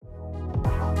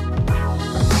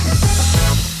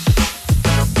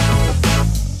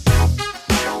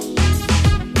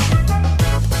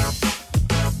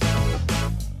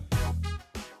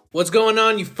What's going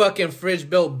on, you fucking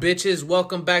fridge-built bitches?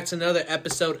 Welcome back to another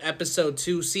episode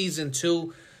 2, season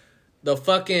 2. The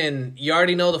fucking, you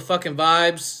already know the fucking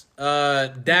vibes.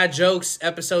 Dad jokes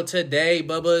episode today,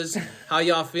 bubbas. How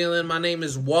y'all feeling? My name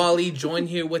is Wally, joined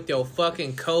here with your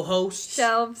fucking co-hosts.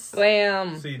 Shelves.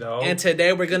 Glam. And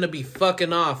today we're gonna be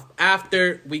fucking off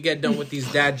after we get done with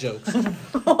these dad jokes.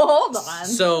 Hold on.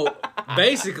 So,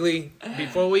 basically,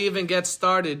 before we even get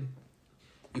started,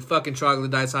 you fucking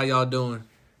troglodytes, how y'all doing?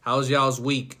 How's y'all's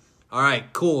week? All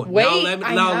right, cool. Wait,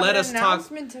 now let us talk.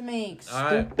 Announcement to make. All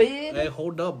right. Stupid. Hey,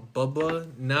 hold up,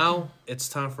 Bubba. Now it's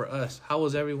time for us. How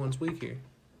was everyone's week here?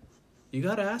 You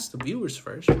gotta ask the viewers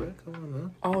first, bro. Come on,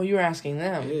 man. Oh, you were asking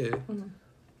them. Yeah.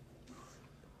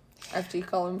 After you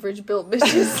call them fridge built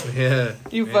bitches. Yeah.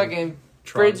 You man. fucking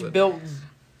fridge built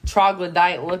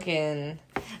troglodyte looking.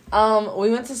 We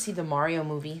went to see the Mario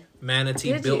movie.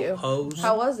 Manatee Did built you? hose.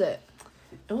 How was it?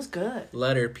 It was good.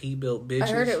 Letter P built bitches. I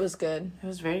heard it was good. It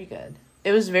was very good.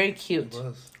 It was very cute.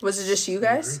 Was it just you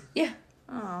guys? Yeah.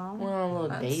 Oh. Went on a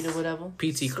little date or whatever.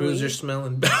 PT Sweet. Cruiser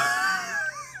smelling bad.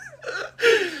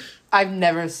 I've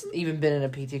never even been in a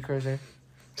PT Cruiser.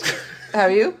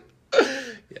 Have you?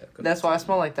 Yeah. That's why I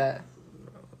smell like that.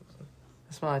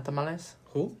 I smell like tamales.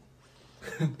 Who?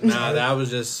 Nah, that was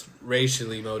just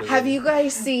racially motivated. Have you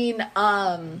guys seen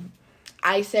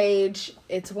Ice Age?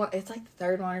 It's like the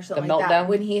third one or something The like that. Meltdown?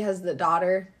 When he has the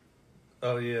daughter.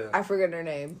 Oh, yeah. I forget her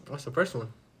name. What's the first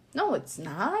one? No, it's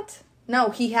not. No,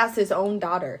 he has his own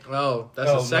daughter. Oh, that's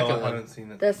the second I one. haven't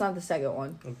seen it. That's not the second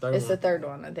one. The third It's one. the third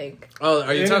one, I think. Oh,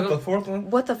 are you Isn't it talking? the fourth one?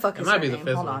 What the fuck It is might her be the name?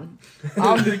 fifth Hold one.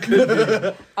 on.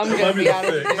 I'm gonna be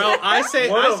honest with you. No, I say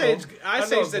One of Ice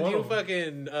them. Age the one new of them.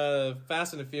 fucking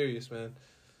Fast and the Furious, man.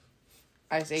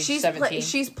 Ice Age She's 17.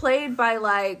 she's played by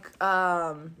like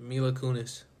Mila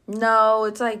Kunis. no,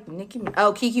 it's like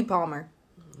Kiki Palmer.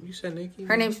 You said Nikki?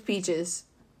 Her name's Peaches.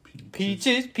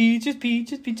 Peaches, peaches,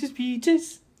 peaches, peaches,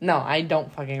 peaches. No, I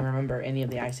don't fucking remember any of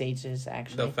the Ice Ages,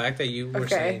 actually. The fact that you were Okay.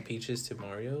 saying peaches to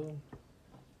Mario,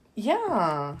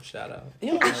 Yeah. shout out.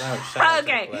 Yeah. Shout out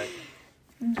Okay. to Black.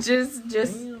 Just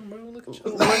Damn, bro, look at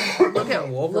you.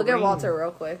 look at Walter real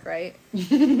quick, right?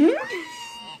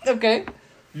 Okay.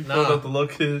 You Nah. pulled up the little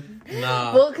kid.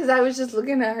 Nah. Well, because I was just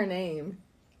looking at her name.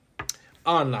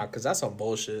 Oh, nah, because that's some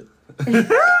bullshit.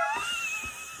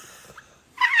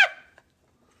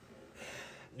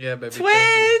 Yeah, baby.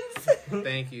 Twins!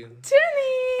 Thank you.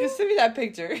 Tinny! Just send me that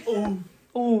picture. Ooh.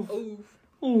 Ooh. Ooh.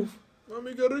 Ooh.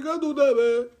 Mommy gotta do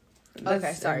that, man.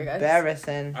 Okay, sorry guys.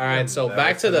 Embarrassing. All right, so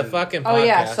back to the fucking podcast. Oh,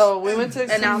 yeah, so we went to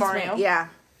see Announcement. Mario. Yeah.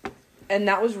 And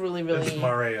that was really, really... It's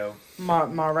Mario.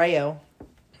 Mario.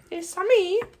 It's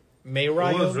me. It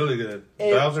Mario. was really good.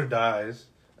 It- Bowser dies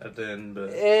at the end, but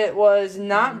It was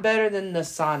not better than the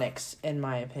Sonics, in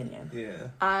my opinion. yeah.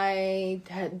 I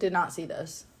did not see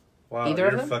this. Wow, Either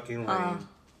of you're them? fucking lame.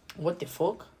 What the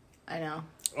fuck? I know.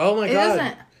 Oh my It god.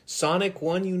 isn't. Sonic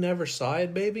 1, you never saw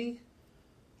it, baby?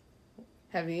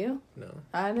 Have you? No.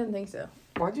 I didn't think so.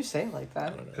 Why'd you say it like I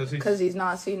that? don't know. Because he's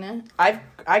not seen it.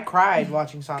 I cried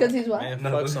watching Sonic. Because he's what? Man,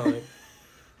 No. fuck Sonic.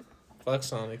 Fuck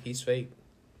Sonic. He's fake.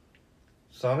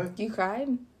 Sonic? You cried?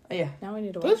 Yeah. Now we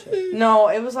need to watch it. No,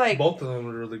 it was like... Both of them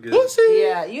were really good. Pussy.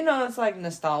 Yeah, you know, it's like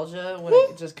nostalgia when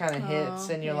it just kind of hits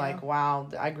and you're yeah. like, wow,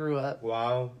 I grew up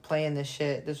Wow. playing this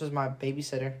shit. This was my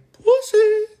babysitter.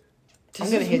 Pussy. I'm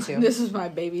gonna hit you. This is my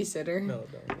babysitter. No,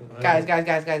 don't.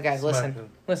 Guys, listen. Smack him.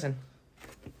 Listen.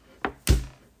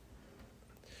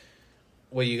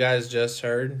 What you guys just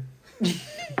heard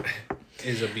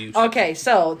is abuse. Okay,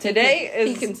 so today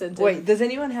He is... consented. Wait, does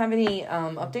anyone have any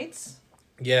updates?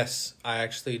 Yes, I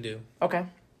actually do. Okay.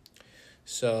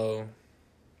 So,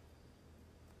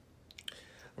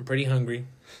 I'm pretty hungry.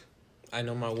 I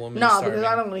know my woman is No, starving. because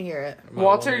I don't want to hear it. My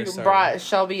Walter woman is starving. brought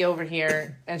Shelby over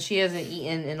here, and she hasn't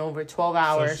eaten in over 12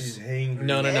 hours. So she's hangry.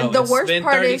 No. And the It's worst been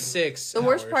part is- 36 The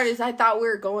worst hours. part is I thought we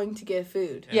were going to get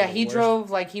food. Yeah, the he worst- drove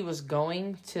like he was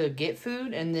going to get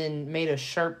food and then made a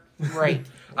sharp right.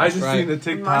 I just Right. seen a My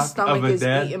TikTok stomach of a is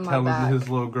dad eating my telling back. his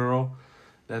little girl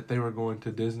that they were going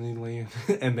to Disneyland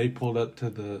and they pulled up to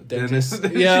the Dentist.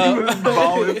 dentist. Yeah. She was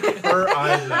bawling her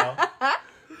eyes out.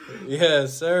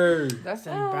 Yes, sir. That's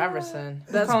embarrassing.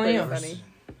 Who's That's calling pretty you? funny.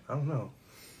 I don't know.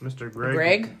 Mr. Greg.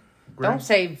 Greg? Don't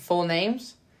say full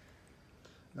names.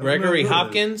 Gregory I don't know who it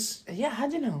Hopkins. Yeah,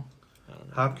 how'd you know? I don't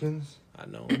know. Hopkins. I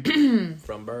know him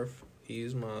from birth.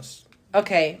 He's my.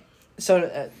 Okay,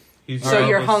 so He's so your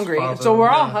you're eldest hungry. father, So we're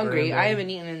all yeah, hungry. granddad. I haven't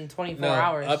eaten in 24 No,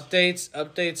 hours.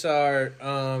 updates are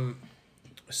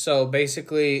so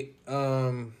basically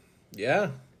yeah.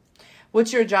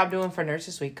 What's your job doing for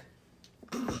Nurses Week?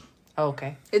 Oh,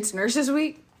 okay. It's Nurses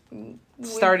Week?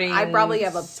 starting I probably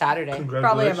have a Saturday.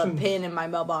 Probably have a Congratulations. pin in my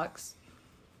mailbox.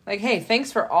 Like, hey,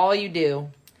 thanks for all you do.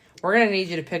 We're going to need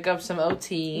you to pick up some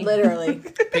OT. Literally.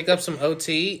 Pick up some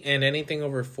OT, and anything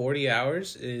over 40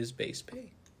 hours is base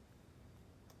pay.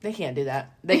 They can't do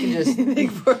that. They can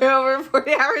just, For over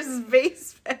 40 hours is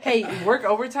base pay. hey, work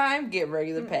overtime, get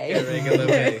regular pay. Get regular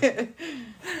pay.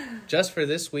 Just for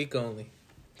this week only.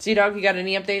 C-Dog, you got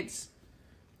any updates?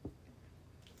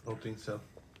 Don't think so.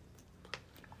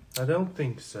 I don't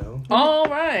think so. All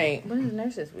right. When is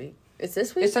nurse this week? It's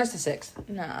this week? It starts the 6th.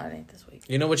 No, it ain't this week.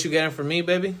 You know what you getting from me,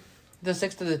 baby? The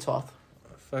 6th to the 12th.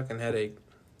 A fucking headache.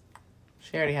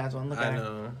 She already has one. Look at I her.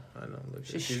 know. Look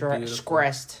She's beautiful.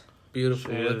 stressed.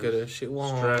 Beautiful. She Look is. at her. She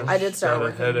won't. Stressed. I did start Got a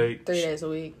working headache. 3 days a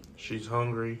week. She's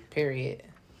hungry. Period.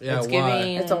 Yeah, It's why?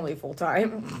 giving. It's only full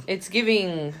time. It's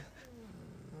giving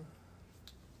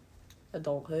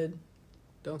Adulthood.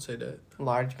 Don't say that.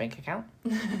 large bank account.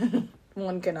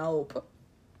 One can hope.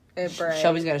 And pray.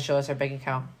 Shelby's gonna show us her bank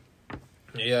account.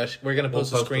 Yeah, we're gonna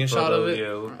post a We'll screenshot photo, of it.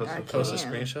 Yeah, we'll post I a Post a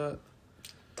photo. can't. screenshot.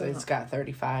 It's got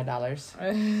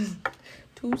 $35.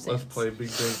 2 cents. Let's play Big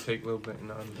Bank, take Little Bank.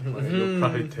 No, I'm just playing. Mhm. You'll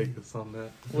probably take us on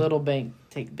that. Little bank,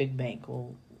 take big bank.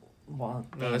 We'll No,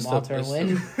 it's Walter the-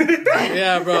 win.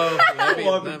 Yeah, bro. Let me-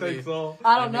 Walter let me- takes all.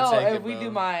 I don't Let me know. take If it, we bro.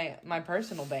 do my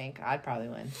personal bank, I'd probably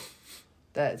win.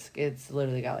 It's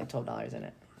literally got like $12 in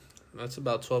it. That's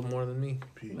about 12 more than me.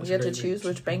 You That's get to crazy. choose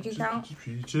which bank account?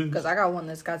 Peaches. Because I got one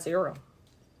that's got 0.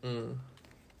 Mm.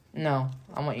 No,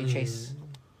 I want you Chase.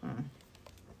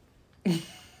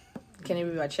 Can it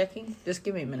be by checking? Just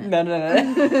give me a minute. No.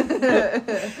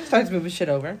 Starts moving shit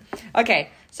over. Okay,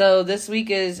 so this week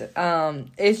is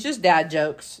it's just dad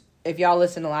jokes. If y'all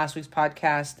listened to last week's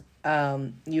podcast,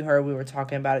 you heard we were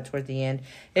talking about it toward the end.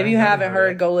 If you haven't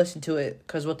heard, go listen to it.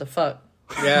 Cause what the fuck.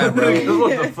 Yeah, bro.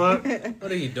 What the fuck?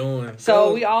 What are you doing? So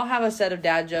Go- we all have a set of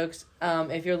dad jokes.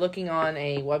 If you're looking on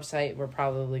a website, we're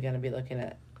probably gonna be looking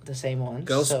at the same ones.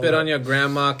 Go So, spit on your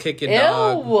grandma, kick your Ew.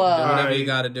 dog. Do whatever Alright. you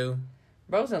gotta do.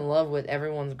 Bro's in love with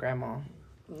everyone's grandma.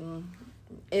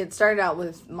 It started out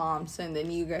with moms, and then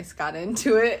you guys got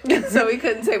into it, so we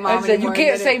couldn't say mom I said anymore. you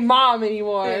can't and say then mom it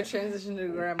anymore. transitioned to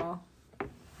grandma.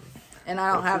 And I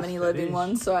don't What's have his any living face?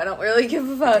 ones, so I don't really give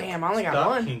a fuck. Damn, I only got Stop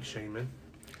one. kink shaming.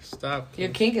 Stop. Your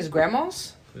kink is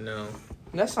grandma's? No.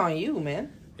 That's on you,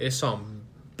 man. It's some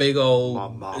big old,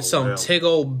 Mama it's some will. tig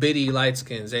old bitty light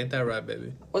skins. Ain't that right,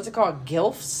 baby? What's it called?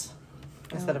 Gilfs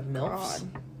instead of milfs.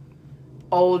 God.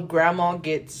 Old grandma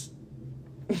gets.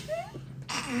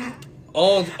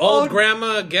 Old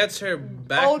grandma gets her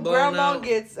back Old blown grandma out.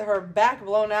 gets her back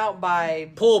blown out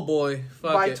by Pool boy.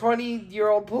 Fuck it.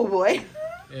 20-year-old pool boy.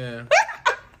 Yeah.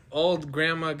 Old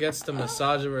grandma gets the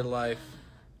massage of her life.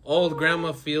 Old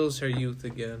grandma feels her youth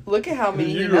again. Look at how many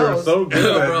he You were knows. so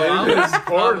good at Bro, I naming was,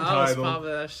 porn I was title. popping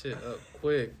that shit up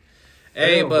quick.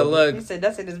 Hey, Damn, but bro. look, He said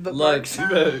that's in his look, bookmarks. You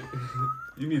better.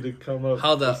 You need to come up.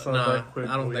 Hold with up. something Nah, that quick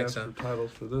I don't when we think ask so. for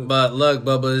titles for this. but look,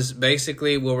 Bubba's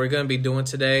basically what we're gonna be doing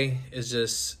today is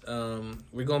just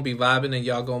we're gonna be vibing and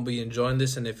y'all gonna be enjoying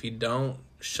this. And if you don't,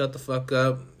 shut the fuck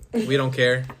up. We don't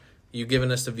care. You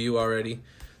giving us the view already,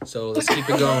 so let's keep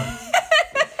it going.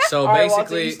 So All right, Walter,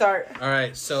 basically, you start. all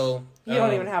right. So You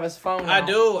don't even have his phone. I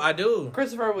now. I do.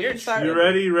 Christopher, will You're you start? You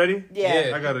ready? You ready? Yeah.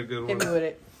 Yeah. I got a good Hit me one. with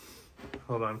it.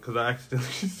 Hold on, because I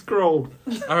accidentally scrolled.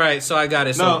 All right, so I got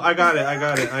it. So No, I got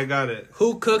it.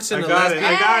 who cooks in I the got it.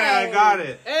 lesbian? I got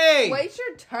it. Hey, Wait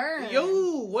your turn.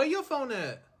 yo, where your phone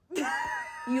at?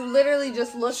 You literally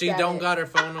just looked She at don't it. got her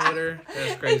phone with her. That's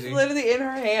It's crazy. literally in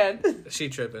her hand. She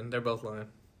tripping. They're both lying.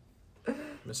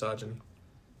 Misogyny.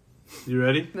 You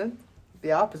ready?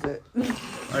 The opposite.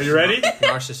 Are you ready?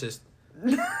 Narcissist.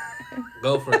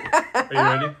 Go for it. Are you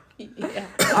ready? Yeah.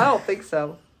 I don't think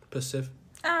so. Pacific.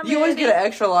 I'm You always ready get an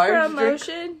extra large drink.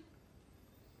 promotion.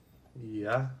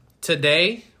 Yeah.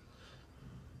 Today,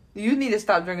 You need to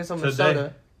stop drinking so much Today.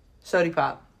 soda. Sody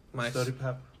pop. my Study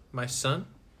pap. my son.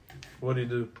 What do you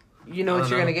do? You know I what don't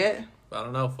you're know. gonna get? I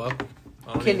don't know. Fuck.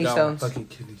 I don't Kidney even got one. stones. Fucking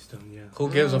kidney stone, yeah. Who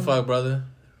gives a fuck, brother?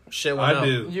 Shit one I out.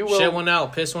 do. You will. Shit one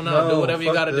out. Piss one out. Do whatever you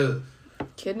fuck gotta do.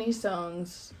 Kidney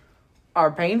stones.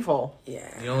 Are painful.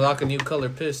 Yeah. You don't lock a new color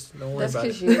piss. Don't worry That's about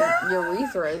because it. your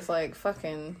urethra is like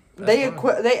fucking. They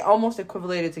fine. they almost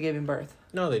equivalated to giving birth.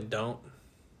 No, they don't.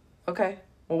 Okay.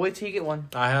 Well, wait till you get one.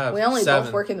 I have. We only 7.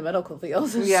 both work in the medical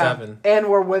field. Yeah. 7. And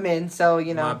we're women, so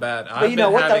you know. My bad. But you know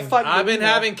what the fuck? do I've we been know?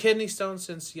 having kidney stones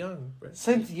since young. Bro.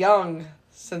 Since young,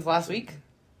 since last week.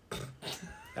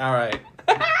 All right.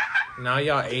 Now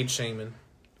y'all age shaming.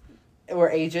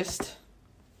 We're ageist.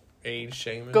 Age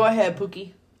shaming. Go ahead,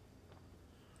 Pookie.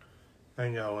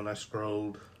 Hang out when I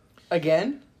scrolled.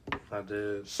 Again. I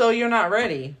did. So you're not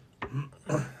ready.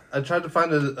 I tried to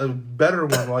find a better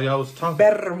one while y'all was talking.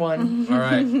 Better one. All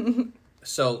right.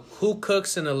 So, who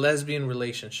cooks in a lesbian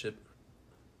relationship?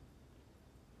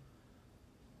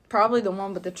 Probably the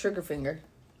one with the trigger finger.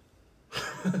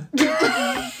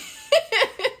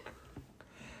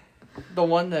 The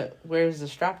one that wears the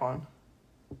strap on.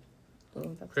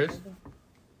 Oh, that's Chris? terrible.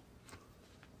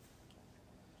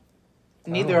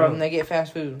 Neither of them, they get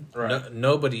fast food. Right. No,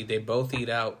 nobody. They both eat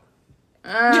out.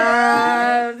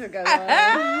 That's a good one.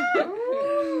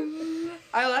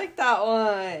 I like that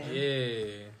one. Yeah.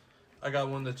 I got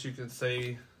one that you can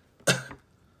say.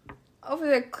 Over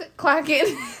there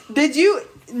clacking. Did you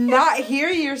not hear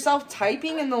yourself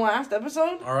typing in the last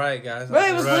episode? All right, guys. Bro,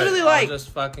 it was literally like... I'll just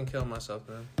fucking kill myself,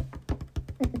 man.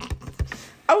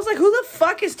 I was like, who the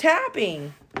fuck is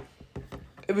tapping?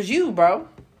 It was you, bro.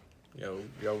 Yo,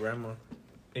 grandma.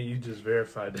 And you just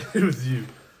verified that it was you.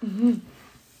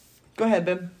 Go ahead,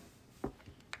 babe.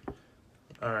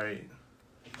 All right.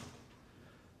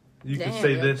 You can Damn,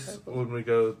 say you're this terrible. when we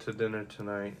go to dinner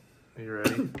tonight. Are you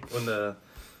ready? When the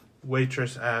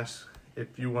waitress asks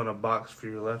if you want a box for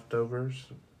your leftovers,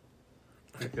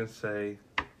 you can say,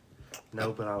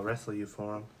 no, but I'll wrestle you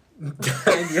for them.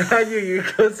 I knew you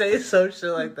were gonna say some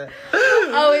shit like that.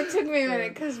 Oh, it took me a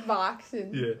minute because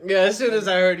boxing. Yeah. Yeah, as soon as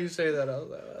I heard you say that, I was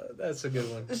like, that's a good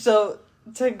one. So,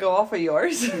 to go off of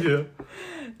yours, Yeah.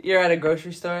 you're at a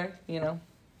grocery store, you know,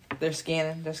 they're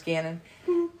scanning.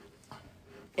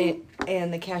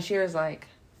 And the cashier is like,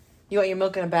 you want your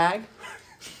milk in a bag?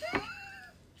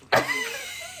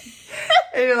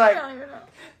 And you're like,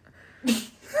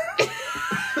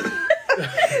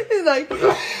 he's like,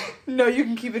 no, you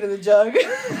can keep it in the jug.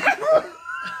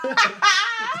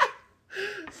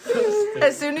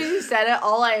 As soon as you said it,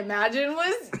 all I imagined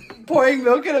Pouring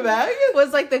milk in a bag?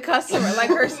 was like the customer, like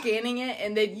her scanning it,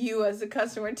 and then you as the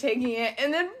customer taking it,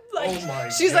 and then like Oh my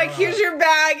she's like, God. "Here's your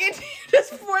bag," and you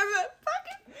just pour the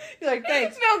fucking You're like,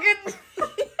 thanks. milk in.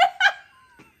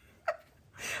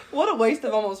 What a waste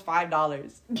of almost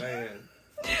 $5. Man.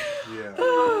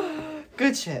 Yeah.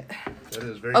 Good shit. That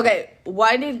is very Okay,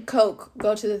 why did Coke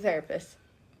go to the therapist?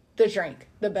 The drink,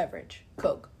 the beverage,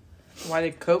 Coke. Why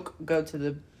did Coke go to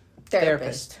the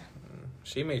Therapist.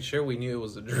 She made sure we knew it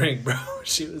was a drink, bro.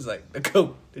 She was like, the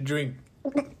Coke, the drink.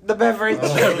 the beverage?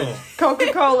 Oh.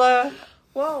 Coca-Cola.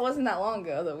 Well, it wasn't that long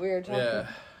ago that we were talking. Yeah.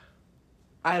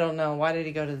 I don't know. Why did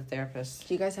he go to the therapist?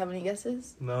 Do you guys have any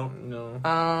guesses? No. No.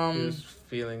 He was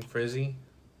feeling frizzy.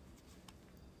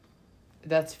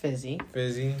 That's fizzy.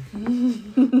 Fizzy.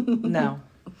 No.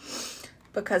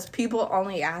 Because people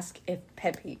only ask if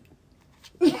Peppy.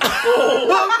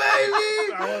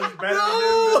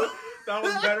 That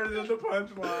was better than the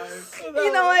punchline.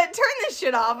 You know what? Turn this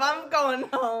shit off. I'm going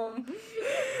home.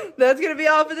 That's gonna be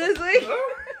all for this week.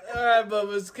 All right,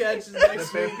 Bubba's catch us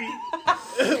next week.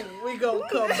 We gonna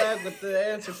come back with the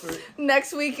answer for it.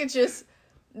 Next week, it's just,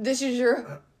 this is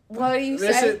your, what do you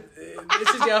This say?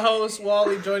 is your host,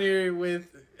 Wally, joining you with,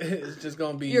 it's just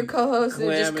gonna be Your co-host that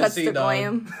just Glam cuts and the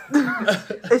C-Dog.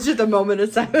 glam. It's just a moment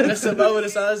of silence. That's a moment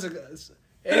of silence.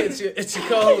 Hey, it's your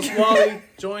co-host, Wally,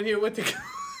 joined here with the...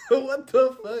 What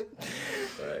the fuck?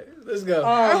 Alright, let's go.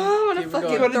 Oh, I'm Keep it gonna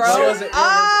fucking going. throw What it. was it? Because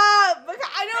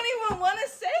I don't even want to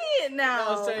say it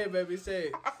now. No, say it, baby, say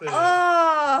it.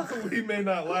 Oh, We may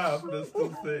not laugh, but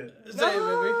still say it. Say it,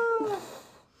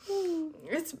 baby.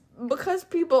 it's because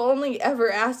people only ever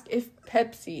ask if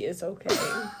Pepsi is okay.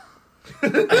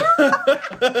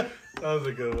 That was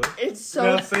a good one. It's so.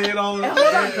 Now say it all again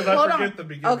Hold on, because hold I on. forget the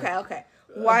beginning. Okay.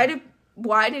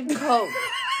 Why did Coke?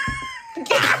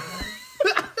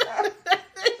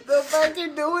 The fuck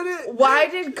you doing it? Why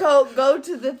did Coke go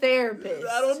to the therapist?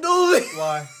 I don't know it.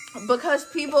 Why? Because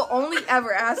people only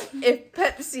ever ask if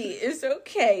Pepsi is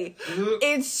okay.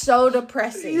 It's so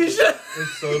depressing. You should.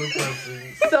 It's so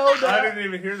depressing. So I didn't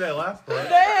even hear that last part.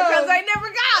 Because I never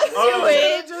got to Oh.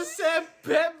 it. Just said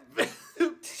pep.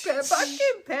 Fucking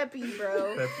Peppy,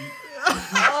 bro. Peppy.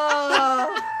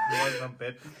 Oh. You want some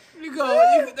Peppy?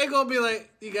 They're gonna be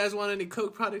like, you guys want any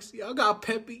Coke products? Y'all got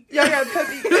Peppy. Y'all got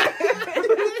Peppy.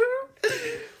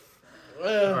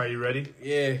 Are you ready?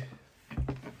 Yeah.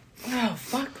 Oh,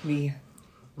 fuck me.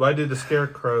 Why did the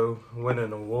Scarecrow win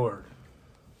an award?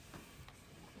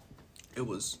 It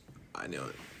was. I knew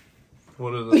it.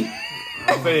 What is it?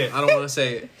 Say it. I don't want to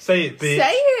say it. Say it, bitch.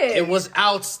 Say it. It was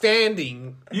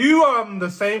outstanding. You are on the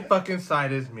same fucking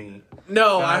side as me.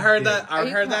 No, God I heard damn. that. I Are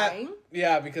you heard crying? that.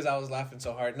 Yeah, because I was laughing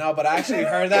so hard. No, but I actually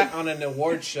heard that on an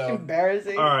award show.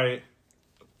 Embarrassing. All right.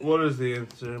 What is the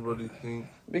answer? What do you think?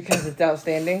 Because it's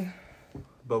outstanding.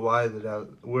 But why is it out?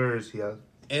 Where is he out?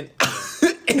 And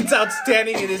it's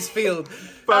outstanding in his field.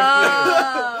 Fuck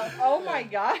Oh my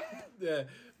god. Yeah.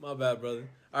 My bad, brother.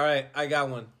 All right, I got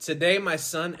one. Today, my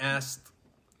son asked,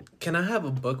 "Can I have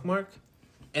a bookmark?"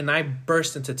 And I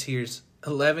burst into tears.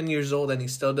 11 years old, and he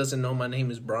still doesn't know my name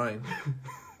is Brian.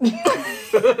 Can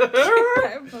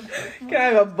I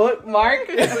have a bookmark?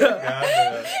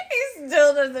 He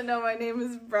still doesn't know my name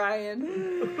is Brian.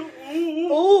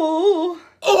 Ooh.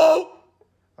 Oh!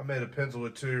 I made a pencil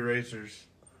with 2 erasers.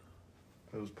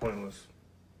 It was pointless.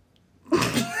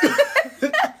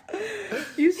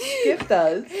 You skipped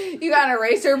us. You got an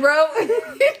eraser, bro?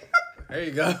 There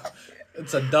you go.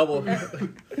 It's a double.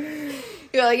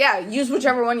 You're like, yeah, use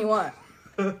whichever one you want.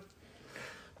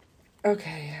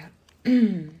 Okay.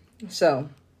 So.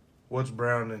 What's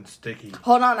brown and sticky?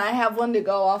 Hold on, I have one to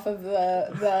go off of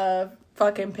the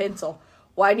fucking pencil.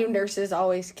 Why do nurses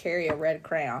always carry a red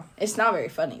crayon? It's not very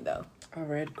funny, though. A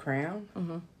red crayon?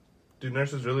 Mm-hmm. Do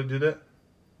nurses really do that?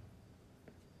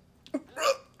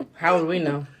 How would we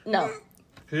know? No.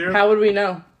 Here? How would we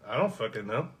know? I don't fucking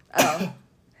know. Oh.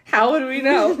 How would we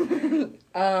know?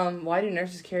 Why do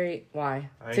nurses carry... Why?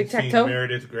 I ain't Tic-tac-toe? seen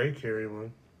Meredith Grey carry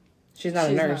one. She's not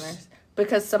a nurse.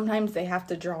 Because sometimes they have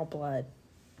to draw blood.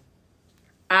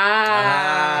 Ah.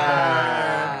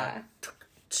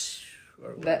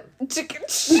 That.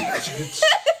 Say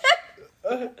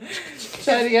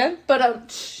it again. But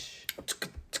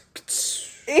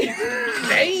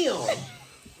Damn!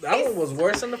 That one was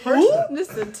worse than the first one. this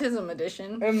is the Tism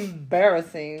edition.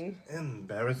 Embarrassing.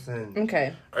 Embarrassing.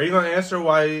 Okay. Are you gonna answer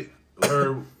why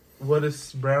or what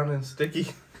is brown and sticky?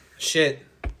 Shit.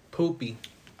 Poopy.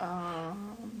 Tell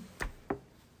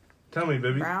me,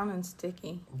 baby. Brown and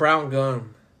sticky. Brown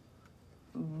gum.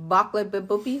 Chocolate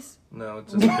boopies. No,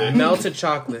 it's a stick. Melted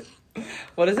chocolate.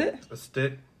 What is it? A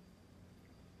stick.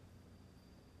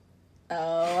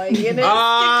 Oh, I get it.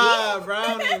 Ah,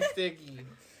 brown and sticky.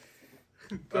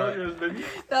 Go yours, baby.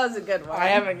 That was a good one. I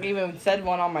haven't even said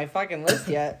one on my fucking list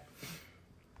yet.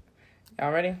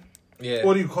 Y'all ready? Yeah.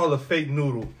 What do you call a fake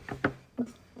noodle?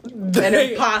 An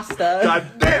impasta.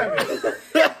 God damn it!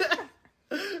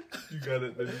 You got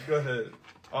it, baby. Go ahead.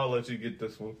 I'll let you get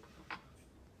this one.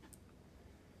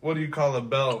 What do you call a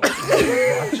belt made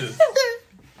of watches?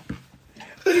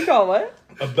 What do you call what?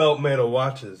 A belt made of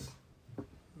watches.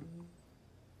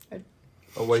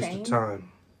 A waste chain? of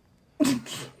time.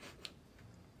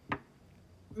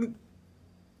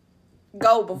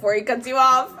 Go before he cuts you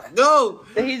off. Go!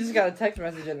 He just got a text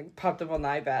message and it popped up on the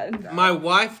iPad. My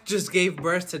wife just gave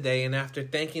birth today, and after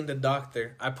thanking the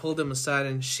doctor, I pulled him aside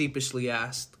and sheepishly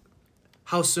asked,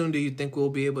 "How soon do you think we'll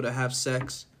be able to have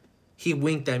sex?" He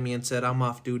winked at me and said, "I'm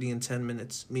off duty in 10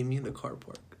 minutes. Meet me in the car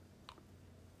park."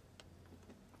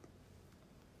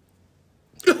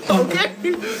 Okay.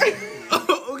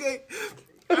 Okay.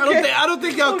 I don't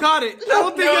think y'all caught it. I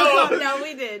don't think y'all caught it. No,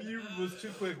 we did. You was too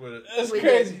quick with it. That's We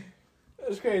crazy.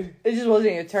 That's crazy. It just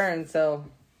wasn't your turn, so.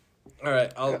 All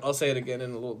right, I'll say it again in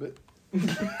a little bit.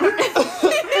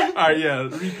 Alright, yeah.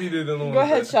 Repeat it in a little Go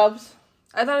ahead, bit. Chubbs.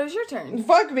 I thought it was your turn.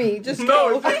 Fuck me. Just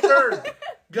No, go. it's your turn.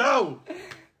 Go.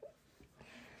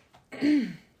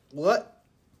 What?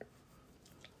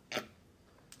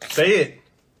 Say it.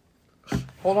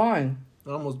 Hold on.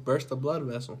 I almost burst a blood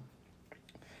vessel.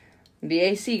 The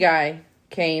AC guy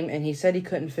came and he said he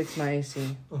couldn't fix my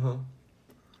AC. Uh-huh.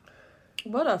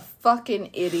 What a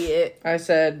fucking idiot. I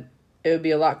said it would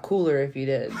be a lot cooler if you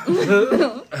did.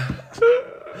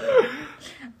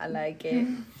 I like it.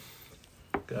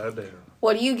 Goddamn.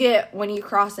 What do you get when you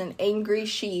cross an angry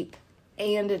sheep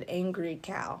and an angry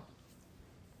cow?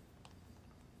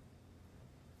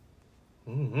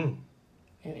 Mm-hmm.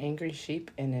 An angry sheep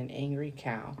and an angry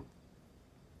cow.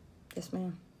 Yes,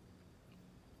 ma'am.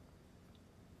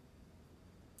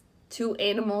 2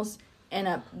 animals in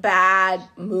a bad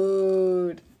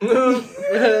mood. That's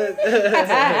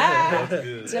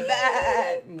It's a good.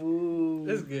 bad move.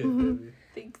 That's good, baby.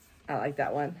 Thanks. I like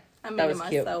that one. I made That it was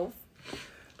cute. myself.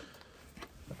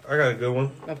 I got a good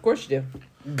one. Of course you do. How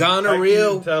can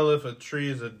Gonorrhea. you tell if a tree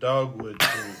is a dogwood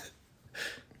tree?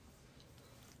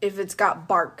 If it's got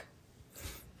bark.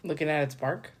 Looking at its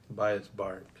bark. By its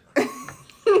bark.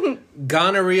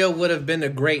 Gonorrhea would have been a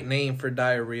great name for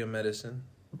diarrhea medicine.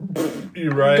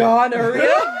 You right.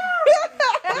 Gonorrhea.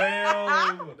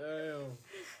 Damn. Damn.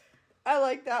 I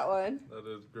like that one. That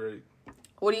is great.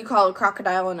 What do you call a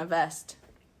crocodile in a vest?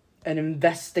 An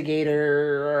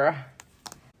investigator.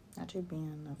 Not you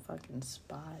being a fucking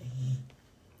spy.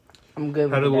 I'm good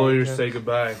with How do the dad lawyers joke. say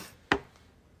goodbye?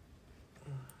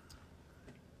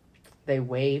 They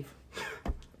wave.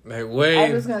 Like, I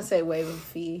wait. was gonna say wave a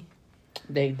fee.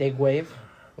 They wave.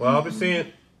 Well, I'll be seeing.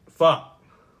 Fuck.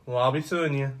 Well, I'll be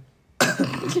suing you. Not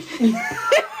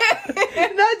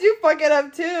you fuck it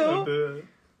up too.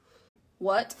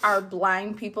 What are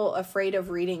blind people afraid of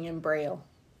reading in Braille?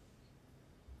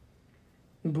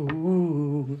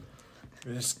 Boo.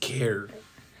 They're scared.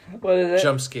 What is it?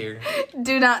 Jump scare.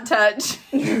 Do not touch.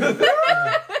 Damn,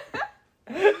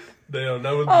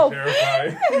 that would be Oh.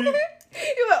 terrifying.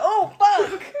 You're like, oh,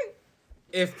 fuck.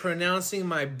 If pronouncing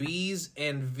my B's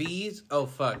and V's... Oh,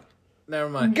 fuck. Never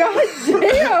mind. God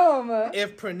damn.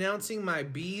 If pronouncing my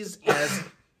B's as...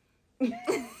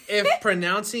 If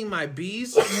pronouncing my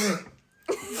B's...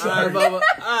 Alright,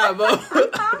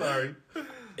 Bubba. Sorry.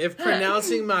 If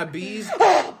pronouncing my B's...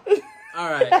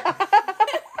 Alright.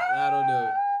 That'll do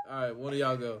it. Alright, one of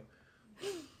y'all go.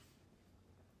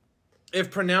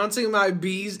 If pronouncing my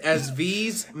B's as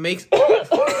V's makes...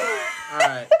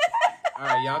 Alright.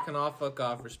 Alright, y'all can all fuck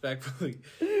off respectfully.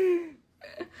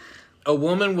 A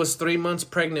woman was 3 months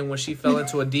pregnant when she fell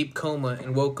into a deep coma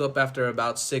and woke up after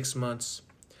about 6 months.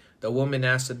 The woman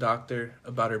asked the doctor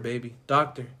about her baby.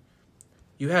 Doctor,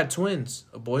 you had twins,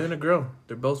 a boy and a girl.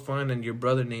 They're both fine and your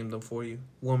brother named them for you.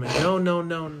 Woman, no,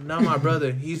 not my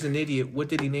brother. He's an idiot. What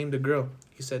did he name the girl?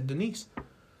 He said Denise.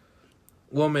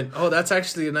 Woman, oh, that's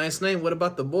actually a nice name. What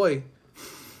about the boy?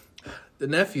 The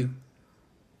nephew.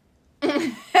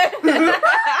 God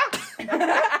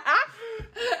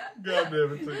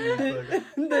damn, it took me a second.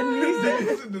 The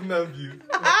niece and the nephew.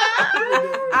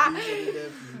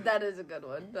 That is a good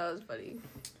one. That was funny.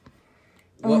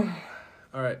 Well,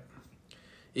 all right.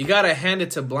 You gotta hand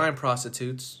it to blind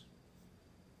prostitutes.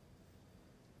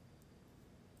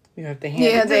 You have to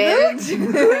hand it to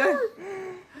them.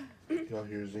 Y'all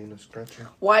hear Xena scratching?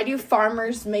 Why do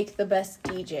farmers make the best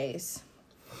DJs?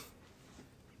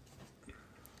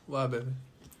 Why, baby?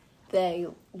 They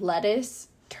lettuce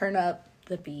turn up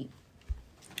the beat.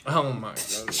 Oh my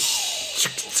god.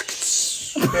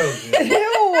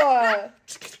 Ew.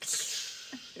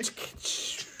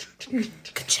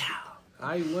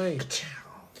 I win.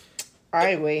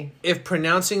 Alright, wait. If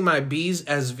pronouncing my B's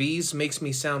as V's makes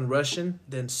me sound Russian,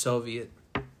 then Soviet.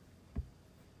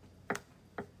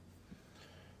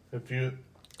 If you...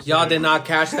 Y'all did not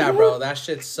catch that, bro. That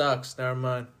shit sucks. Never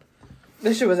mind.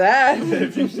 This shit was ass.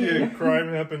 If you see a crime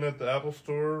happen at the Apple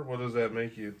store, what does that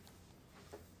make you?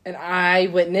 An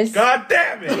eyewitness. God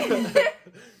damn it!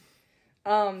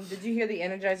 Did you hear the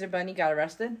Energizer Bunny got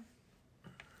arrested?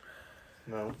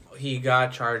 No. He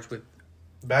got charged with...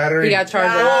 Battery. He got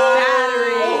charged with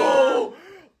Oh!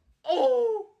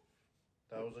 Oh!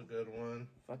 That was a good one.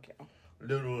 Fuck yeah.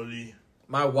 Literally.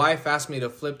 My wife asked me to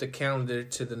flip the calendar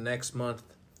to the next month.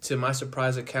 To my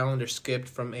surprise, the calendar skipped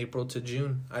from April to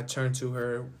June. I turned to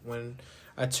her when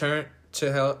I turned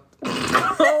to help.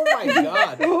 Oh my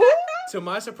god. To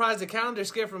my surprise, the calendar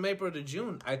skipped from April to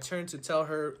June. I turned to tell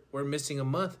her we're missing a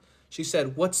month. She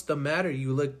said, "What's the matter?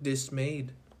 You look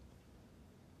dismayed."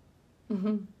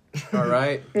 All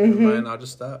right. Never mind. I'll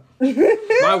just stop.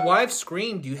 My wife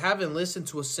screamed, "You haven't listened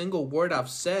to a single word I've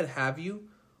said, have you?"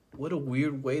 What a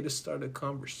weird way to start a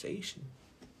conversation.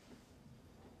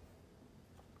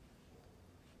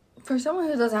 For someone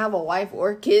who doesn't have a wife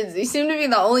or kids, these seem to be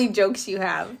the only jokes you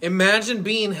have. Imagine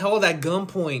being held at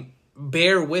gunpoint,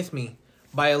 bear with me,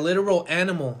 by a literal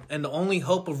animal, and the only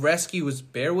hope of rescue is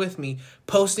bear with me,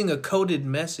 posting a coded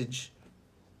message.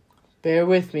 Bear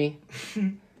with me.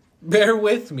 Bear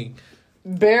with me.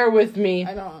 Bear with me.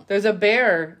 I don't. There's a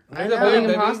bear. There's a Holding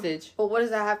bear, him baby. hostage. But what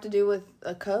does that have to do with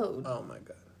a code? Oh my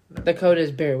god. The code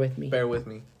is bear with me. Bear with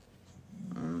me.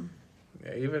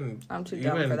 Yeah, even I'm too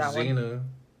dumb for that one. Xena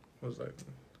was like,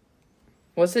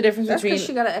 What's the difference That's between... because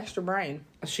she got an extra brain.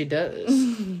 She does.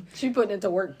 She putting it to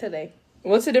work today.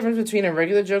 What's the difference between a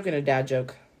regular joke and a dad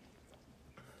joke?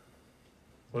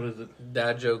 What is it?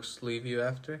 dad jokes leave you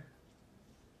after?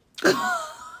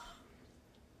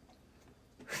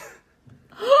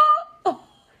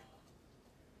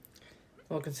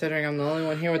 Well, considering I'm the only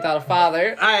one here without a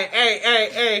father.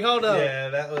 Hey, hold up. Yeah,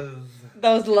 that was...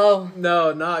 That was low.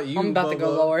 No, not you, I'm about to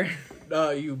go Bubba. lower.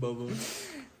 Not you, Bubba.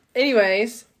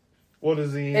 Anyways, What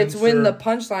is the it's answer? when the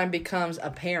punchline becomes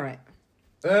apparent.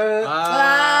 I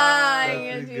that's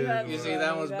guess a good one. You see,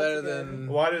 that was That's better good. than...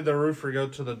 Why did the roofer go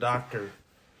to the doctor?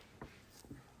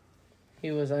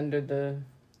 He was under the...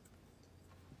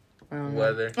 I don't know.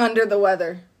 weather. Under the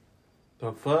weather.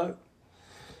 The fuck?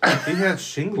 He had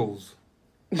shingles.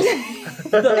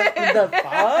 The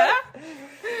fuck?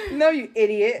 No, you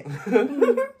idiot.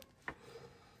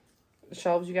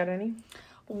 Shelves, you got any?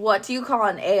 What do you call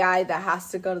an AI that has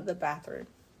to go to the bathroom?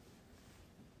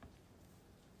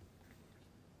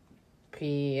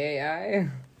 PAI.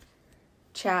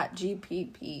 Chat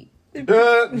GPT. Yeah.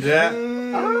 Good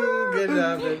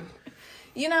job, baby.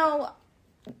 You know,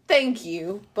 thank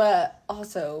you, but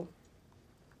also,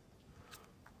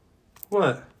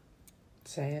 What?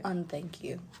 Say it. Unthank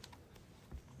you.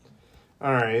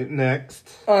 All right, next.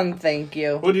 Thank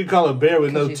you. What do you call a bear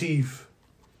with no you- teeth?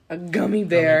 A gummy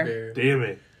bear. Gummy bear. Damn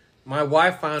it. My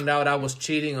wife found out I was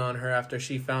cheating on her after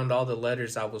she found all the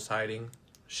letters I was hiding.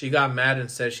 She got mad and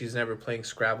said she's never playing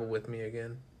Scrabble with me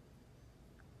again.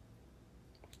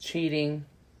 Cheating.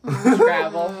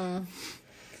 Scrabble.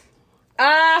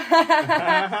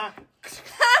 Ah.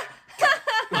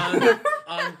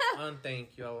 Thank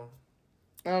you.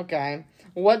 Okay.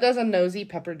 What does a nosy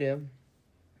pepper do?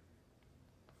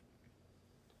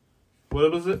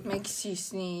 What was it? Makes you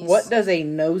sneeze. What does a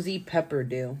nosy pepper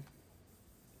do?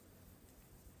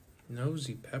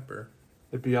 Nosy pepper.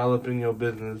 It'd be all up in your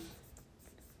business.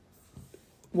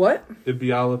 What? It'd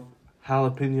be all up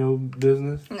jalapeno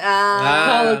business.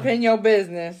 Jalapeno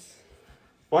business.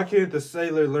 Why can't the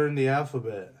sailor learn the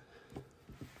alphabet?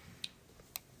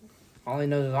 All he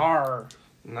knows is R.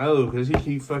 No, because he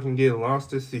keep fucking getting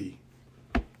lost at sea.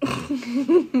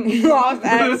 Lost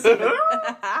at sea.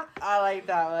 I like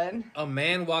that one. A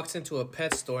man walks into a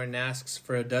pet store and asks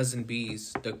for a dozen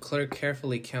bees. The clerk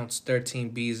carefully counts 13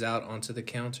 bees out onto the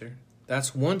counter.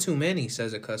 That's one too many,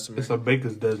 says a customer. It's a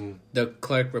baker's dozen. The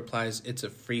clerk replies, it's a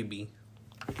freebie.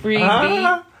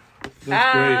 Freebie.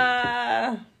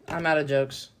 That's I'm out of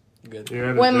jokes. Good. great. You're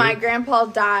at a When joke? my grandpa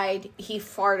died, he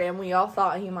farted and we all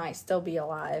thought he might still be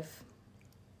alive.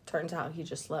 Turns out he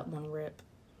just let one rip.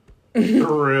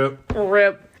 Rip.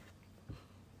 Rip.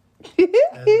 That's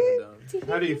never done.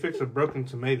 How do you fix a broken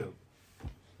tomato?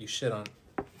 You shit on.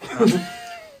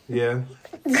 Yeah.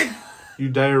 You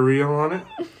diarrhea on it.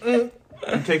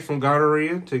 You take some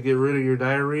gonorrhea to get rid of your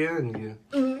diarrhea, and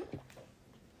you.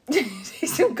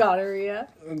 Some gonorrhea.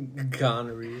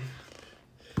 Gonorrhea.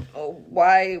 Oh,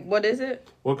 why? What is it?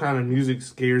 What kind of music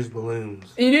scares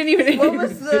balloons? You didn't even. What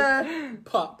was the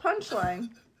Pop. punchline?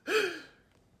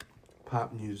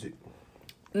 Pop music.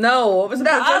 No, what was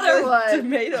The other one.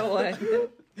 Tomato one.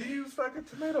 You use fucking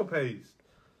tomato paste.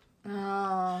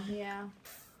 Oh, yeah.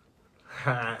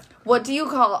 A What do you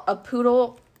call a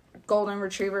poodle golden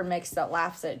retriever mix that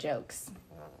laughs at jokes?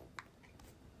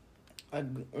 A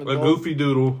goofy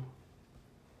doodle.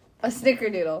 A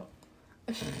snickerdoodle.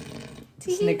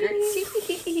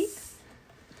 Snickers.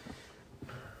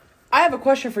 I have a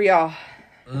question for y'all,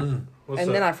 What's and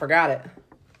up? then I forgot it.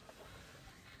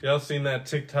 Y'all seen that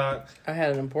TikTok I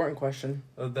had an important question.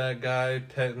 of that guy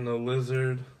petting a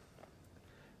lizard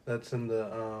that's in the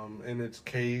in its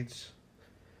cage,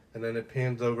 and then it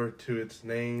pans over to its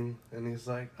name, and he's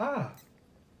like,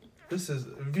 this is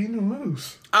Vina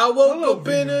Moose. I woke Hello, up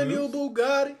in a Venus. new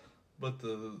Bugatti. But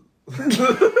the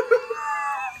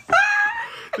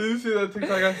did you see that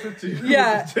TikTok I sent you?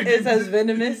 Yeah, Chicken- it says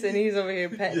venomous, and he's over here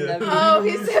petting Yeah. them. Oh,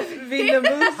 he said Vina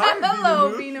Moose. Hi, Hello,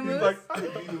 Vina Vina Moose. He's Moose. like,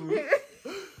 "Hi, Vina Moose."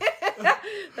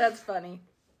 That's funny.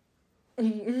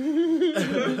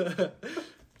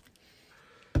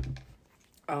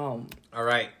 All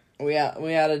right. We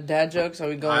had a dad joke, so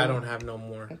we going. I don't have no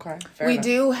more. Okay, fair We enough.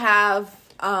 do have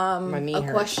My knee a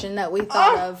hurts. question that we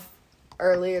thought of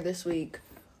earlier this week.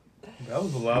 That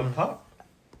was a loud pop.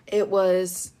 It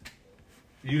was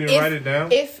You didn't write it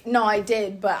down? no, I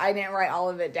did, but I didn't write all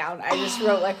of it down. I just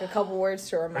wrote like a couple words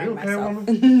to Are remind you okay, myself.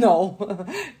 woman? No,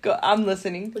 Go, I'm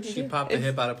listening. What'd you She do? popped the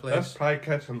hip out of That's place. probably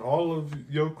catching all of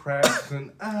your cracks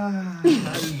and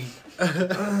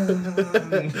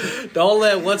Don't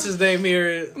let what's his name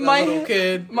here, that My- little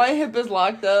kid. My hip is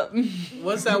locked up.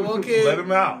 What's that one kid? let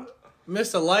him out,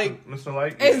 Mr. Light. Mr.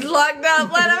 Light. It's locked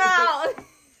up. Let him out.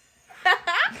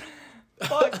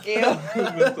 Fuck you,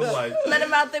 Mr. Light. Let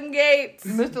him out them gates.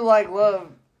 Mr. Like Love.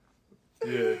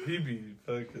 Yeah, he be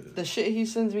fucking The shit he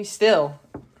sends me still.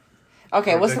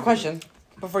 Okay, what's the Ridiculous. question?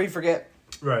 Before you forget.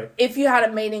 right. If you had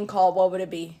a mating call, what would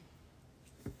it be?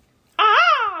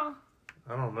 Ah!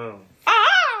 I don't know.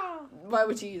 Ah! Why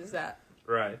would you use that?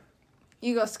 Right.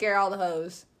 You go scare all the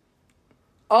hoes.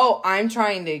 Oh, I'm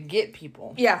trying to get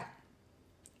people. Yeah.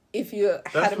 If you had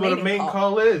That's a what mating a main call.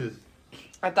 call is.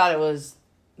 I thought it was.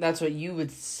 That's what you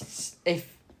would.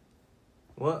 If.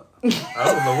 What? I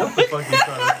don't know what the fuck you're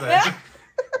trying to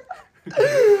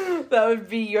say. That would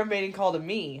be your mating call to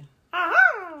me.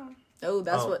 Oh,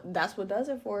 that's Oh. what does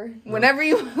it for. Whenever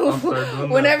you I'll start doing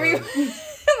whenever that you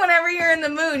whenever you're in the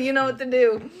mood, you know what to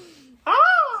do.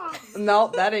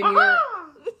 No, that ain't your.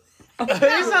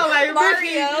 You sound like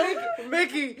Mario.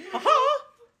 Mickey.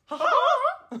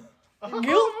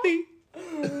 Guilty.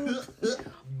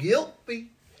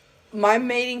 Guilty. My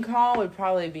mating call would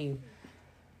probably be.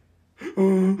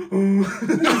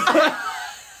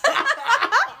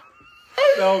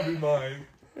 That would be mine.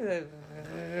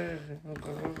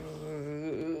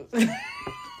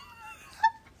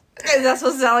 Is that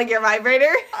supposed to sound like your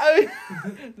vibrator?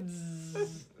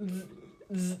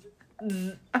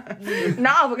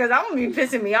 No, because I'm gonna be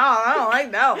pissing me off. I don't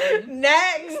like that one.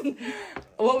 Next.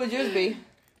 What would yours be?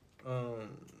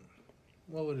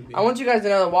 What would it be? I want you guys to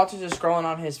know that Walter's just scrolling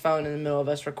on his phone in the middle of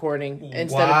us recording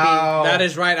instead Wow. That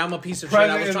is right. I'm a piece of shit.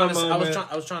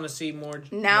 I was trying to see more.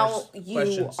 Now more you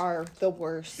questions. are the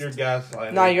worst. You're gaslighting. of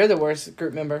being. No, you're the worst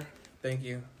group member. Thank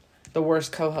you. The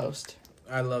worst co-host.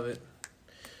 I love it.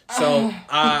 So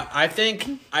I think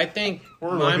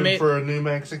We're my looking for a new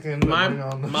Mexican to bring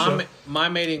on the show. my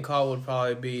mating call would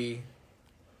probably be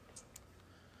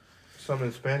Some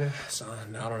in Spanish.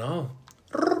 I don't know.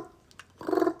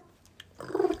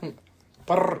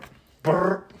 Brr.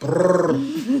 Brr.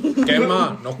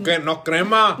 Quema, no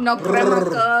crema. No crema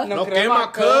que. No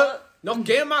quema que. No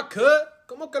quema que.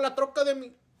 Como que la troca de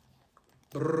mi.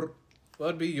 Brr. What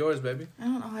would be yours, baby? I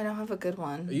don't know. I don't have a good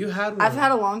one. You had one. I've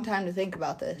had a long time to think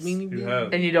about this. You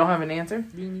have. And you don't have an answer?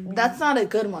 That's not a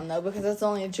good one, though, because that's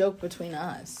only a joke between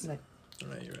us. Right,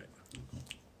 you're right.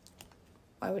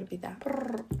 Why would it be that?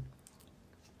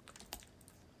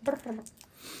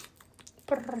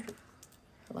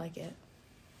 I like it.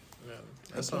 Yeah,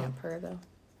 I that's can't all. purr, though.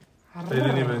 They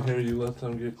didn't even hear you let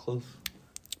them get close.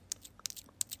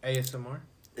 ASMR.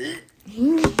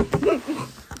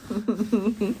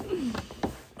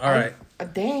 All right.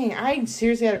 Dang, I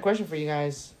seriously had a question for you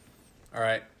guys. All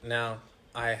right. Now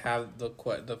I have the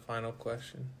final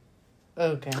question.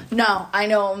 Okay. No, I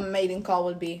know what my mating call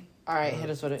would be. All right, hit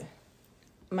us with it.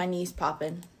 My knees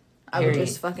popping. I would Period.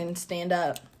 just fucking stand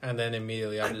up. And then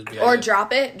immediately I'll just be Or like,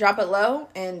 drop it low,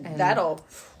 and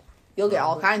you'll get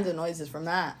all kinds of noises from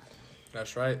that.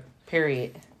 that's right.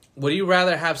 Period. Would you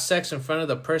rather have sex in front of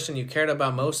the person you cared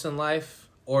about most in life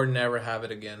or never have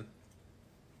it again?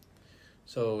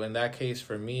 So in that case,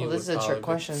 for me, Well, it this is would a trick probably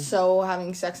question. So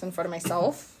having sex in front of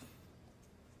myself.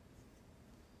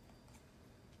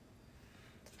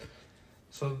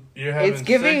 So you're having It's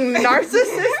giving sex?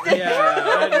 narcissist. be-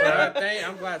 Yeah,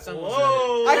 I'm glad someone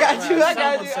Whoa. I got you. I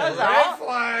got Someone you. said I was it. like,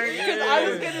 Flag. because I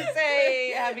was gonna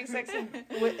say having sex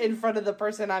in front of the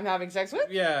person I'm having sex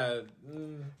with. Yeah.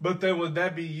 But then would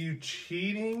that be you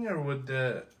cheating or would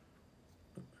that...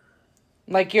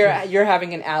 Like you're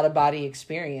having an out of body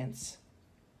experience.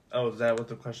 Oh, is that what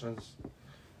the question is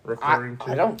referring to?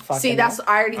 I don't fucking See, that's know.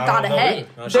 I already I thought don't know ahead. either.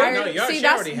 No, I she- already- no, you- see, she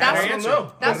that's already had that's her I don't answer.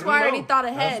 know. that's why I already thought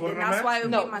ahead, That's what and I'm that's why it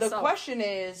would No, be the myself. question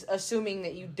is assuming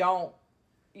that you don't.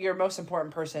 Your most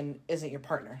important person isn't your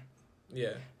partner.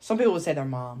 Yeah. Some people would say their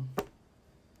mom.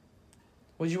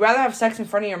 Would you rather have sex in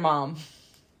front of your mom,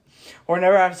 or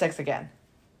never have sex again?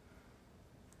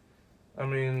 I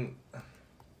mean,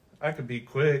 I could be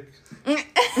quick.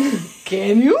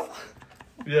 Can you?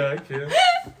 Yeah, I can.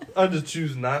 I just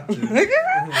choose not to.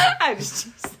 I just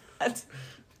choose that.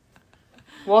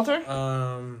 Walter?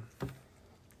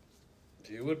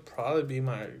 It would probably be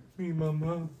my Me, my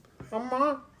mom.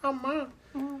 mama.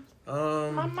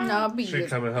 No, it'd be She'd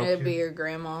come and help it'd you. be your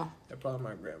grandma. They're probably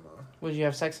my grandma Would you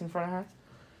have sex in front of her?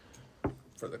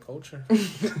 for the culture.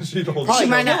 She don't. Probably She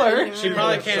might not. kill her. She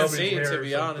probably Yeah, can't somebody's see, hair to or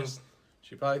be something. honest.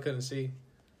 She probably couldn't see.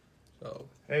 So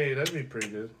Hey, that'd be pretty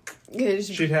good. Yeah,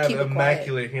 just She'd have keep it quiet.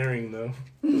 immaculate hearing, though.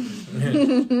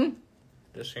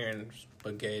 just hearing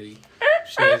spaghetti.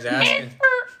 She's asking.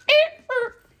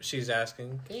 She's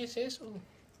asking. Can you say so?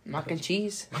 Mac and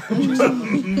cheese. Mac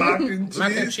and cheese.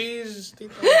 Mac and cheese.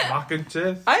 Tito? Mac and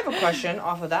cheese. I have a question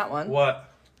off of that one. What?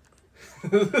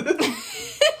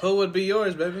 Who would be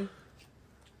yours, baby?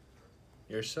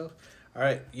 Yourself. All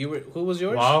right. Who was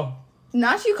yours? Wow.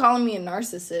 Not you calling me a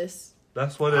narcissist.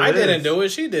 That's what it is. I didn't do it.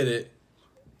 She did it.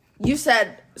 You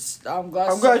said, I'm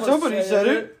glad somebody said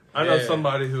it. I know Yeah.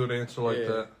 somebody who would answer like Yeah.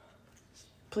 that.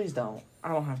 Please don't. I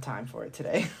don't have time for it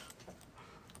today.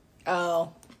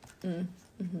 Oh.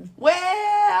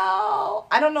 Well,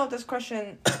 I don't know if this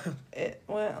question.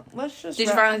 Let's just. Did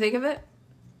you finally think of it?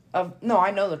 No, I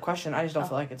know the question. I just don't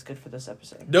feel like it's good for this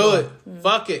episode. Do it.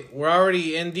 Fuck it. We're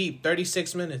already in deep.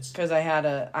 36 minutes. Because I had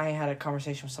a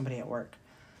conversation with somebody at work.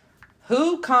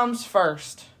 Who comes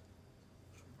first?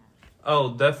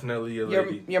 Oh, definitely a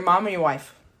lady. Your mom or your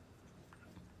wife?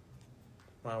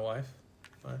 My wife.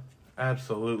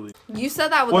 Absolutely. You said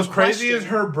that with What's a crazy question.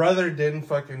 is her brother didn't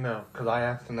fucking know because I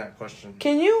asked him that question.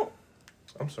 Can you?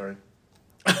 I'm sorry.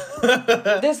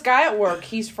 This guy at work,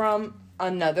 he's from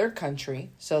another country,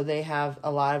 so they have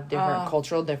a lot of different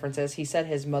cultural differences. He said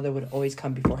his mother would always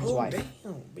come before his wife.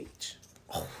 Damn, bitch.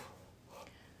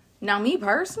 Now, me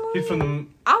personally, He's from the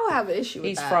I would have an issue with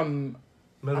He's that. from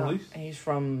Middle East. He's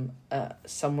from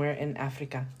somewhere in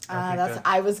Africa. That's.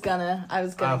 I was gonna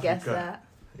guess Africa.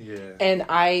 Yeah. And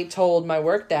I told my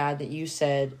work dad that you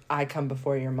said I come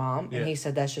before your mom, Yeah. and he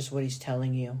said that's just what he's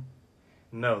telling you.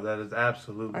 No, that is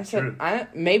absolutely I true. said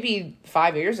maybe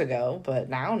 5 years ago, but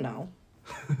now no.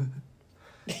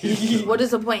 What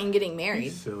is the point in getting married?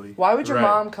 He's silly. Why would your Right.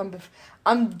 mom come before?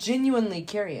 I'm genuinely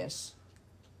curious.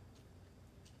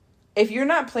 If you're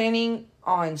not planning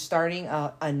on starting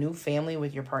a new family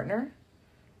with your partner,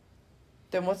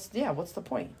 then what's the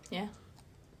point? Yeah.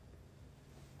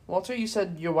 Walter, you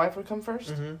said your wife would come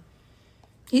 1st. Mm-hmm.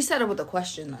 He said it with a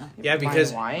question, though. Yeah,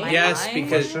 because My wife? yes, My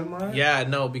because Question mark? yeah,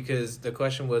 no, because the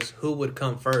question was who would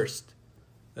come first.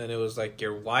 Then it was like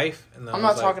your wife, and then I'm I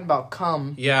not was talking about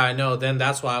come. Yeah, I know. Then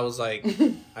that's why I was like,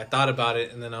 I thought about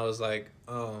it, and then I was like,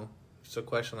 oh, it's a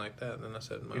question like that. And then I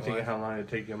said, my You thinking wife. how long it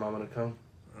take your mama to come?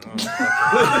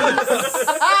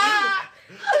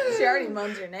 She already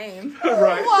moans your name.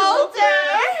 Right. Walter!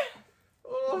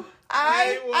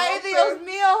 Ay, Dios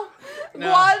mío!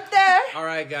 No. Walter! All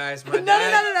right, guys. No. My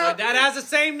dad has the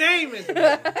same name as me.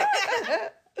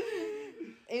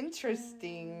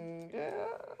 Interesting.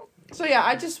 So yeah,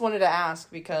 I just wanted to ask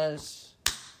because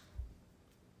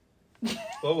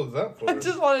What was that for? I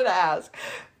just wanted to ask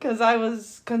because I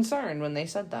was concerned when they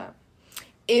said that.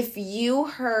 If you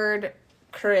heard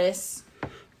Chris,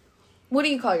 what do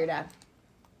you call your dad?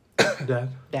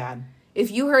 Dad.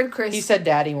 If you heard Chris, He said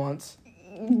daddy once.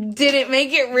 did it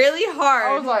make it really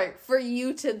hard I was like, for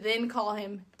you to then call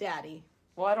him daddy?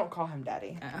 well, I don't call him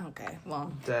daddy. Okay,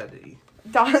 well. Daddy.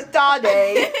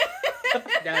 Daddy.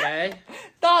 Daddy.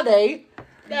 Daddy.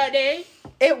 Daddy.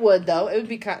 It would, though. It would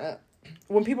be kind of...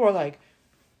 When people are like,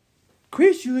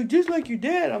 Chris, you look just like your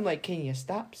dad. I'm like, can you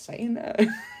stop saying that?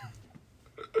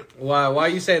 Why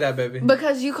you say that, baby?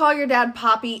 Because you call your dad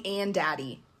Poppy and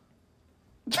Daddy.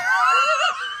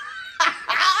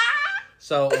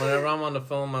 So whenever I'm on the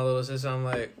phone with my little sister, I'm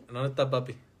like, no está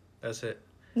papi. That's it.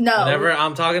 No. Whenever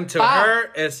I'm talking to Pop.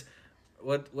 her, it's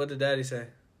what did daddy say?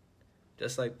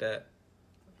 Just like that.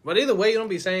 But either way, you don't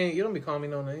be calling me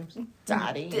no names.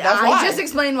 Daddy. I just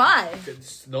explained why.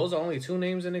 Those are only 2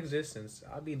 names in existence.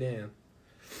 I'll be damned.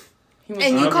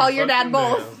 And you I'll call be your dad fucking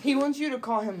both. damned. He wants you to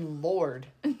call him Lord.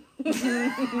 No,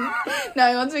 he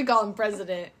wants me to call him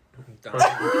President. Don't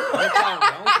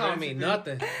call me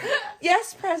nothing.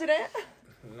 Yes, President.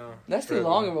 No. That's too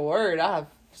long of a word. I have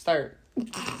to start.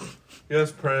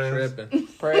 Yes, Prez. Tripping.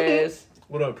 Prez.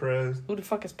 What up, Prez? Who the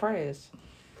fuck is Prez?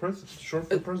 Prez, short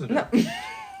for president.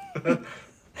 No.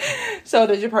 So,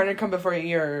 did your partner come before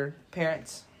your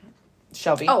parents?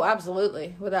 Shelby? Oh,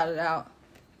 absolutely. Without a doubt.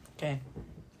 Okay.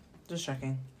 Just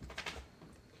checking.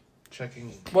 Checking.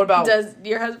 What about Does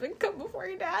your husband come before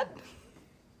your dad?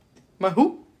 my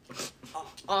who?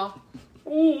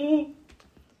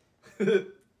 That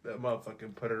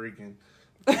motherfucking Puerto Rican.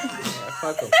 Yeah,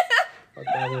 fuck 'em. Fuck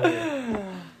that little-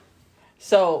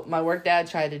 So, my work dad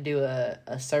tried to do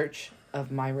a search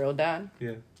of my real dad.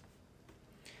 Yeah.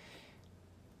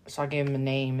 So, I gave him a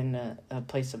name and a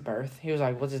place of birth. He was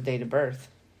like, what's his date of birth?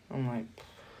 I'm like,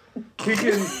 He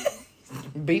can.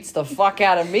 beats the fuck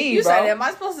out of me, You bro. said, am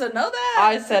I supposed to know that?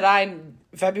 I said,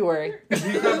 February. Is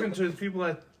he talking to his people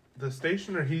at the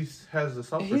station, or he has the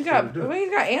software? He's got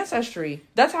Ancestry.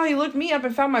 That's how he looked me up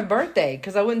and found my birthday,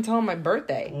 because I wouldn't tell him my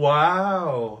birthday.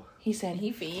 Wow. He said,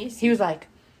 Beefies. he was like,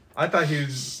 I thought he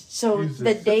was. so Use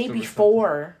the his day system or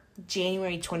before,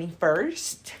 January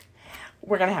 21st,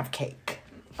 we're going to have cake.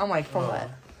 I'm like, for what?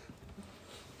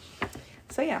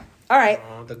 So, yeah. All right.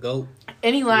 Oh, the goat.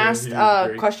 Any last he was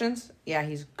great. questions? Yeah,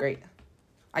 he's great.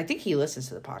 I think he listens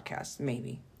to the podcast,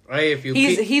 maybe. Hey, if you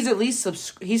He's at least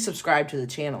he's subscribed to the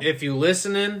channel. if you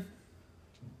listening,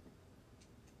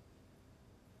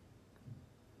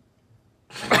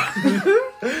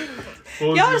 What was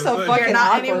Y'all he are so gonna say? fucking You're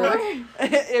not awkward. anymore.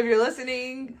 If you're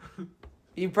listening,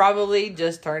 you probably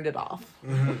just turned it off.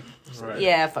 Right.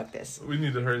 Yeah, fuck this. We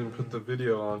need to hurry and put the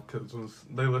video on, because when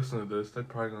they listen to this, they're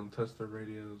probably gonna test their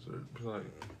radios or be like,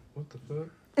 "What the fuck?"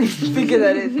 Figure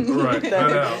that in. Right. That Cut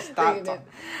is- out. Stop. Figured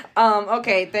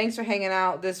Okay, thanks for hanging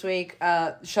out this week.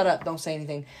 Shut up, don't say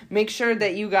anything. Make sure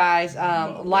that you guys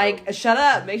shut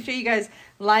up. Make sure you guys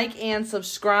like and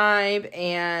subscribe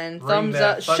and Ring thumbs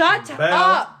that up. fucking Shut bell.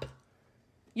 up.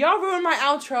 Y'all ruin my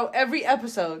outro every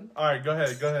episode. All right, go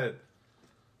ahead.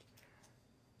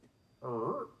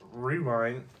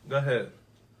 Rewind. Go ahead.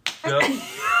 Yep.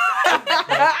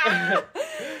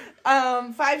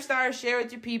 5 stars, share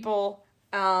with your people.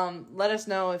 Let us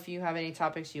know if you have any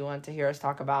topics you want to hear us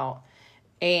talk about.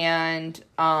 And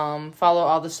follow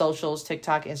all the socials,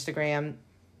 TikTok, Instagram,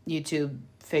 YouTube,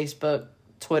 Facebook,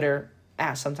 Twitter,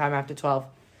 at sometime after 12.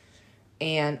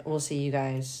 And we'll see you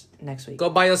guys next week. go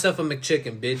buy yourself a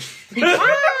McChicken, bitch.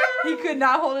 He could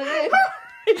not hold it in.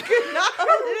 He could not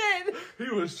hold it in.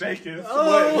 He was shaking.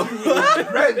 Oh. He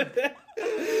was ready.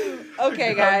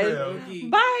 Okay, guys. Okay.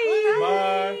 Bye.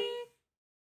 Bye.